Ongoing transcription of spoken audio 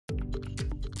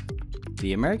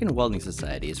The American Welding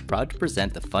Society is proud to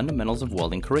present the Fundamentals of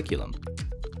Welding curriculum,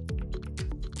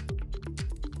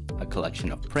 a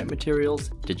collection of print materials,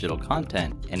 digital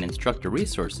content, and instructor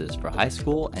resources for high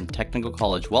school and technical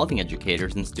college welding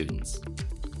educators and students.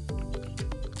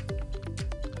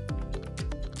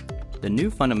 The new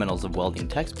Fundamentals of Welding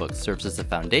textbook serves as a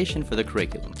foundation for the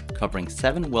curriculum, covering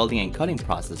 7 welding and cutting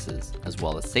processes, as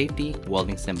well as safety,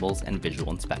 welding symbols, and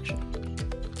visual inspection.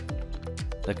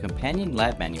 The companion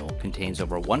lab manual contains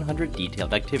over 100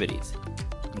 detailed activities,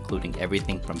 including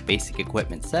everything from basic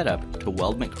equipment setup to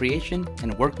weldment creation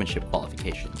and workmanship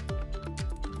qualification.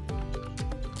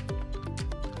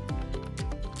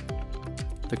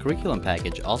 The curriculum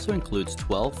package also includes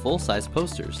 12 full-size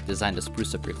posters designed to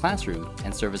spruce up your classroom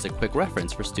and serve as a quick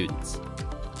reference for students.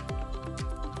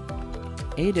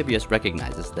 AWS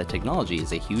recognizes that technology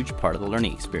is a huge part of the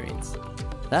learning experience.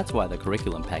 That's why the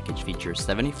curriculum package features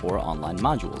 74 online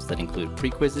modules that include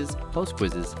pre-quizzes,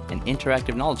 post-quizzes, and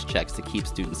interactive knowledge checks to keep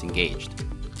students engaged.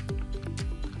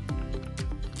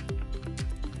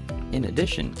 In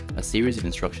addition, a series of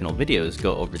instructional videos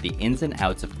go over the ins and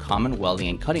outs of common welding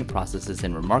and cutting processes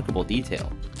in remarkable detail,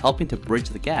 helping to bridge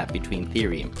the gap between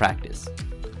theory and practice.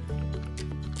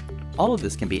 All of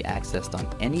this can be accessed on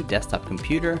any desktop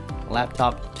computer,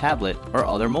 laptop, tablet, or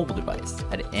other mobile device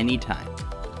at any time.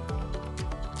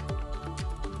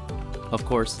 Of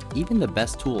course, even the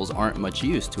best tools aren't much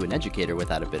use to an educator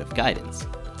without a bit of guidance.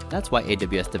 That's why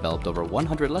AWS developed over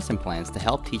 100 lesson plans to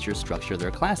help teachers structure their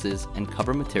classes and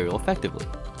cover material effectively.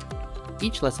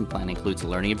 Each lesson plan includes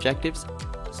learning objectives,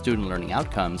 student learning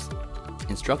outcomes,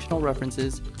 instructional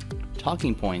references,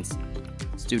 talking points,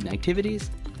 student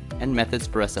activities, and methods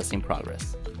for assessing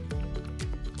progress.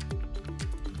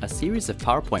 A series of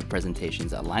PowerPoint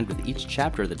presentations aligned with each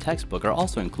chapter of the textbook are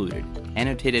also included,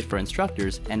 annotated for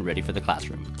instructors and ready for the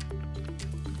classroom.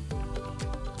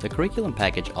 The curriculum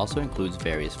package also includes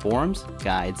various forums,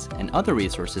 guides, and other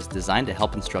resources designed to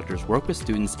help instructors work with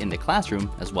students in the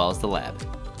classroom as well as the lab.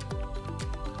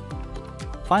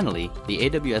 Finally, the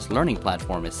AWS Learning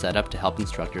platform is set up to help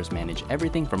instructors manage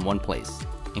everything from one place,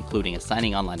 including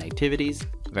assigning online activities,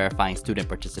 verifying student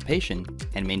participation,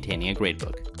 and maintaining a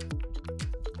gradebook.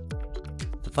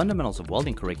 The Fundamentals of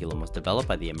Welding curriculum was developed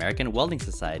by the American Welding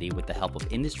Society with the help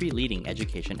of industry-leading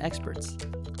education experts,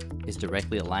 is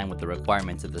directly aligned with the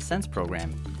requirements of the SENSE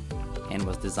program, and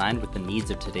was designed with the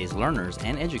needs of today's learners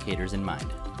and educators in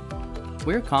mind.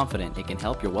 We're confident it can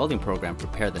help your welding program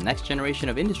prepare the next generation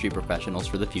of industry professionals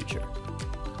for the future.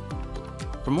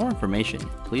 For more information,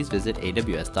 please visit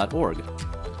aws.org.